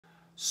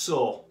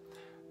So,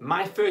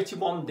 my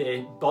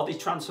 31-day body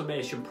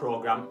transformation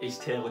program is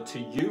tailored to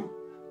you,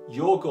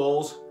 your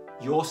goals,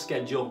 your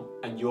schedule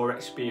and your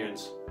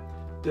experience.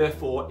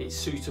 Therefore, it's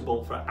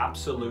suitable for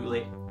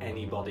absolutely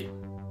anybody.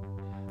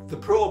 The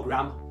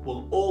program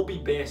will all be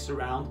based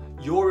around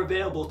your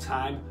available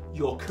time,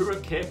 your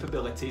current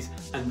capabilities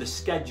and the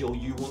schedule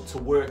you want to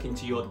work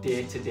into your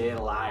day-to-day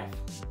life.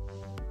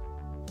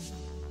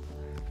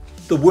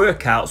 The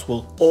workouts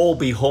will all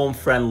be home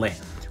friendly,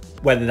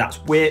 whether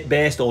that's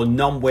weight-based or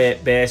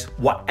non-weight-based,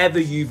 whatever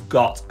you've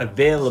got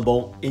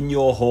available in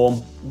your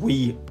home,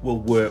 we will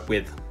work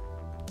with.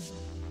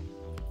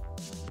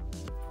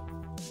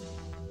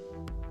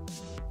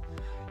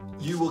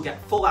 You will get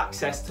full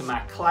access to my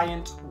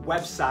client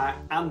website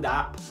and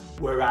app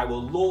where I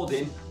will load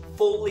in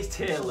fully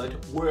tailored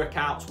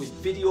workouts with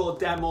video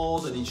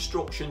demos and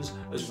instructions,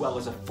 as well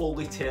as a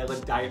fully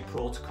tailored diet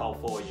protocol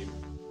for you.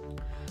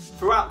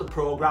 Throughout the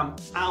program,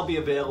 I'll be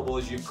available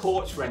as your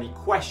coach for any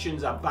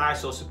questions,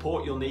 advice or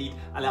support you'll need,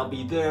 and I'll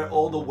be there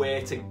all the way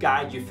to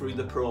guide you through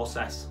the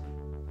process.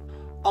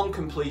 On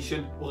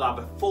completion, we'll have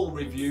a full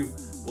review,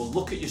 we'll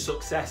look at your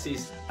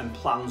successes and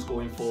plans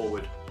going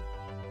forward.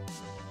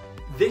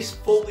 This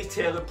fully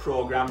tailored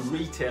program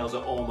retails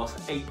at almost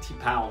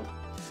 £80.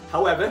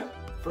 However,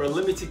 for a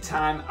limited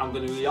time, I'm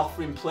going to be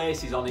offering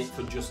places on it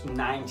for just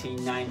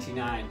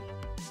 £19.99.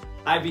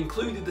 I've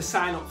included the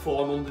sign-up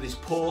form under this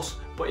post,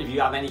 but if you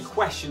have any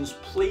questions,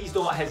 please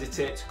don't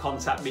hesitate to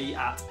contact me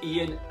at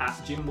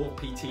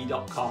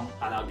ian@gymwolfpt.com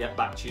and I'll get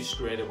back to you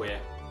straight away.